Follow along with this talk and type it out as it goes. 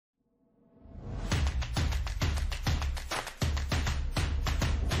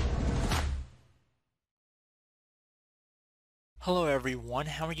Hello everyone,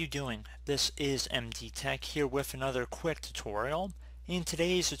 how are you doing? This is MD Tech here with another quick tutorial. In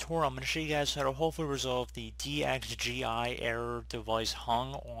today's tutorial I'm going to show you guys how to hopefully resolve the DXGI error device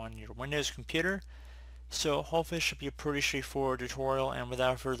hung on your Windows computer. So hopefully it should be a pretty straightforward tutorial, and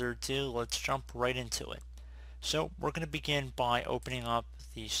without further ado, let's jump right into it. So we're going to begin by opening up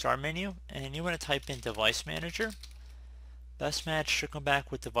the start menu, and you want to type in Device Manager. Best match should come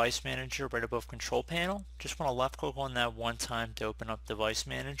back with Device Manager right above Control Panel. Just want to left click on that one time to open up Device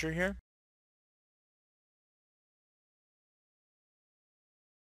Manager here.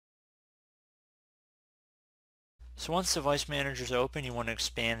 So once Device Manager is open, you want to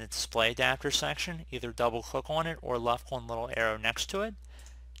expand the display adapter section. Either double click on it or left click on the little arrow next to it.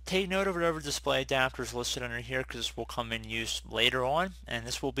 Take note of whatever display adapter is listed under here because this will come in use later on, and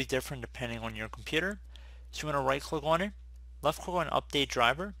this will be different depending on your computer. So you want to right click on it, left click on Update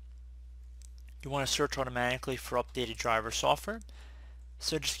Driver. You want to search automatically for updated driver software.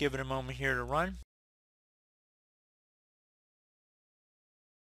 So just give it a moment here to run.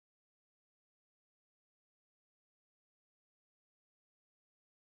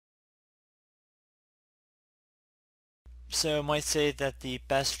 So it might say that the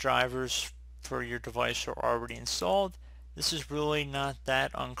best drivers for your device are already installed. This is really not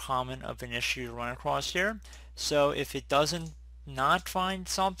that uncommon of an issue to run across here. So if it doesn't not find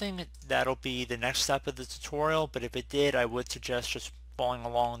something, that'll be the next step of the tutorial, but if it did, I would suggest just following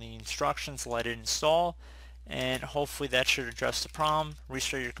along the instructions, let it install, and hopefully that should address the problem.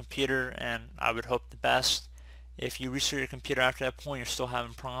 Restart your computer, and I would hope the best. If you restart your computer after that point, you're still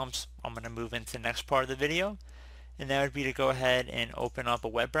having problems, I'm going to move into the next part of the video, and that would be to go ahead and open up a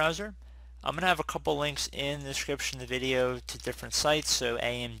web browser. I'm going to have a couple links in the description of the video to different sites, so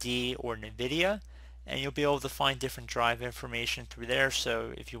AMD or NVIDIA, and you'll be able to find different drive information through there.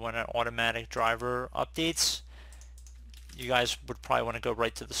 So if you want automatic driver updates, you guys would probably want to go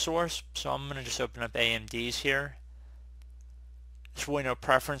right to the source. So I'm going to just open up AMD's here. There's really no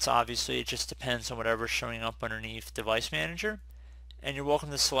preference, obviously it just depends on whatever's showing up underneath Device Manager. And you're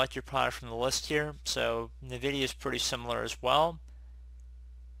welcome to select your product from the list here. So NVIDIA is pretty similar as well.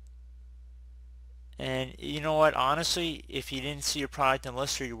 And you know what, honestly, if you didn't see your product in the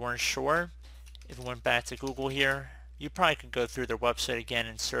list or you weren't sure, if we went back to Google here, you probably could go through their website again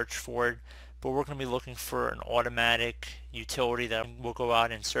and search for it, but we're going to be looking for an automatic utility that will go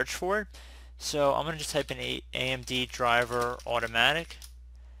out and search for it. So I'm going to just type in AMD driver automatic,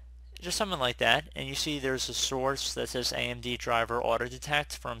 just something like that, and you see there's a source that says AMD driver auto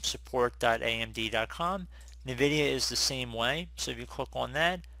detect from support.amd.com. NVIDIA is the same way, so if you click on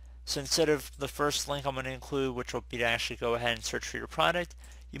that, so instead of the first link I'm going to include, which will be to actually go ahead and search for your product,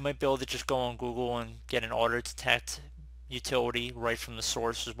 you might be able to just go on Google and get an auto detect utility right from the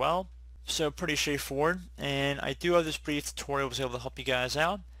source as well. So pretty straightforward, and I do hope this brief tutorial was able to help you guys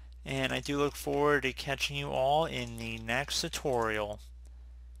out, and I do look forward to catching you all in the next tutorial.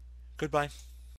 Goodbye.